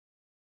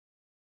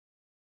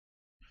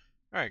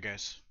Alright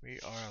guys, we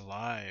are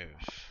live.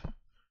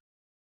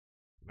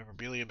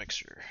 Memorabilia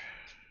mixer.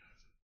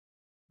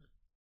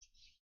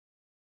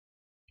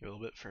 Give a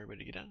little bit for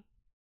everybody to get in.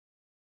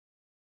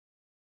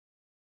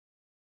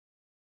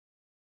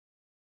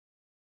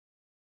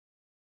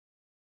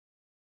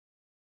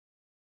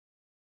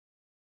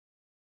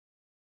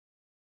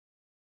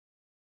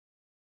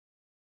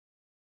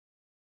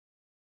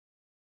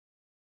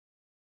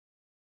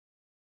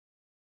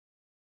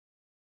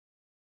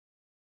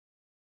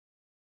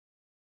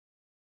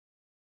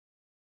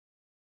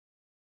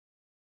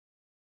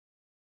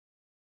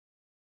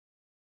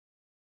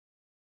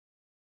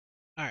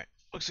 Alright,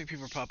 looks like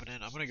people are popping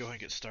in. I'm gonna go ahead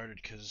and get started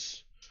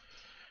because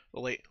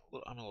late.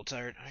 I'm a little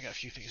tired. I got a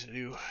few things to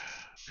do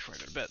before I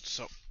go to bed,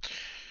 so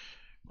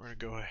we're gonna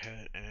go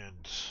ahead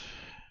and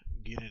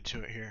get into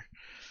it here.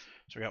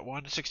 So we got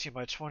one 16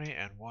 by 20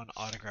 and one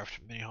autographed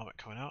mini helmet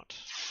coming out.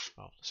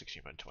 Well,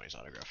 16 by 20 is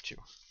autographed too,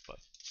 but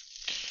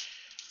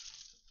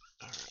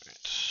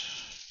alright.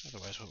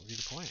 Otherwise, what would be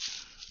the point?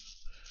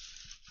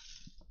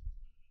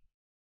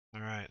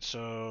 Alright,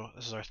 so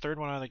this is our third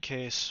one out of the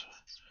case.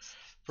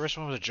 First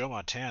one was a Joe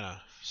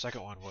Montana.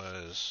 Second one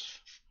was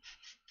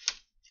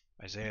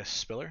Isaiah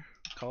Spiller,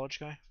 college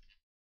guy.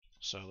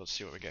 So let's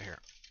see what we get here.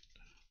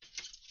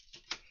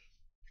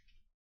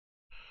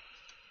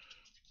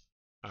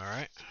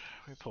 Alright,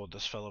 we pulled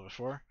this fellow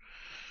before.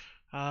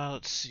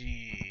 Let's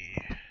see.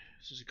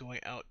 This is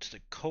going out to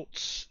the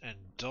Colts and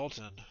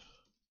Dalton.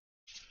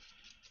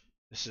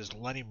 This is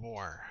Lenny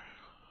Moore.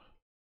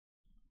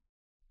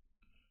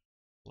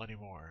 Lenny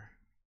Moore.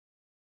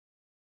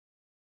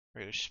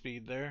 Greater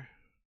speed there.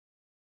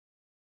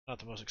 Not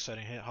the most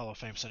exciting hit. Hall of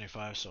Fame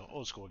 75, so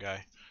old school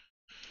guy.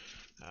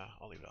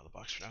 I'll leave it out of the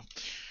box for now.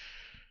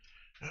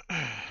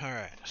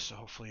 Alright, so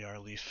hopefully our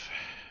Leaf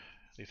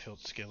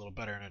hilts get a little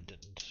better, and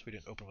we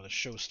didn't open with a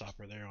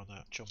showstopper there on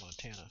that Joe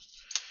Montana.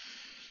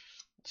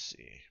 Let's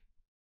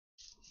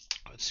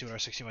see what our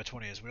 16 by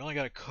 20 is. We only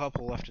got a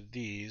couple left of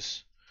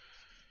these.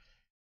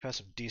 We've had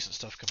some decent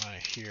stuff come out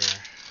of here.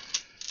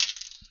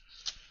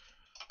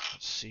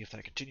 Let's see if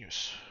that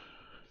continues.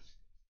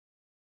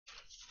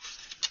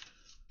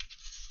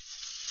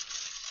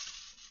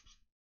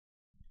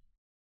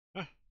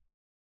 Huh,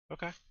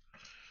 okay.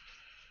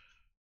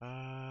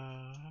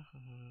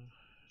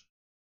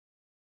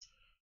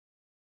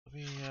 Let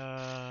me,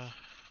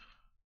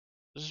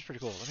 this is pretty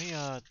cool. Let me,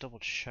 double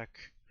check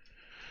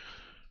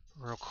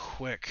real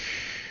quick.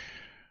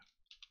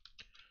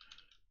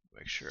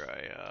 Make sure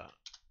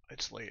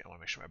it's late. I want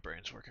to make sure my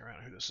brain's working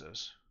around who this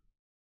is.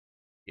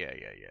 Yeah.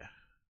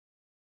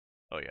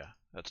 Oh yeah,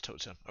 that's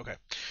Toad's him. Okay.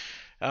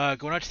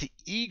 Going out to the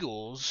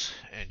Eagles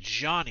and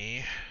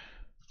Johnny.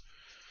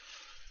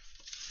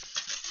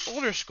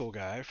 Older school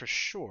guy for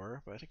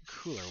sure, but I think a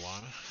cooler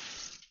one.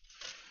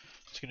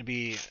 It's going to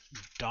be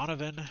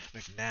Donovan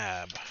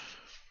McNabb.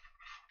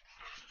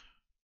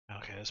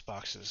 Okay, this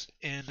box is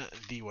in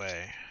the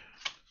way.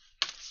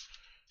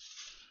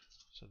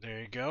 So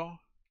there you go.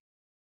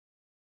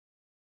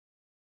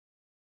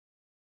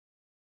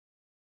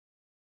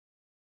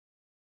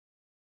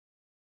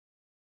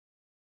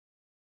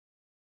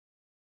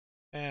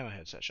 And my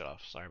headset shut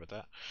off. Sorry about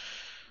that.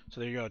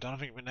 So there you go,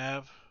 Donovan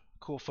McNabb.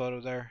 Cool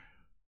photo there.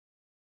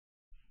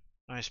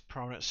 Nice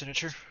prominent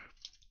signature.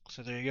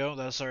 So there you go.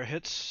 That's our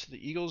hits.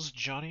 The Eagles,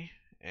 Johnny,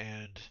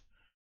 and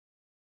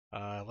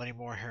Lenny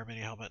Moore hair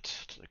mini helmet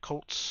to the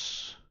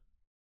Colts.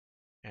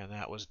 And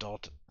that was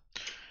Dalton.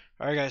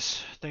 Alright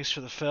guys, thanks for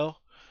the fill.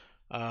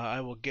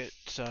 I will get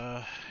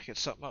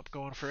something up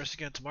going for us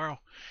again tomorrow.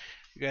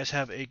 You guys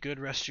have a good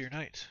rest of your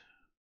night.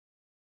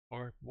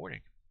 Or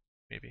morning,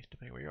 maybe,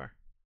 depending where you are.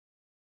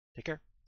 Take care.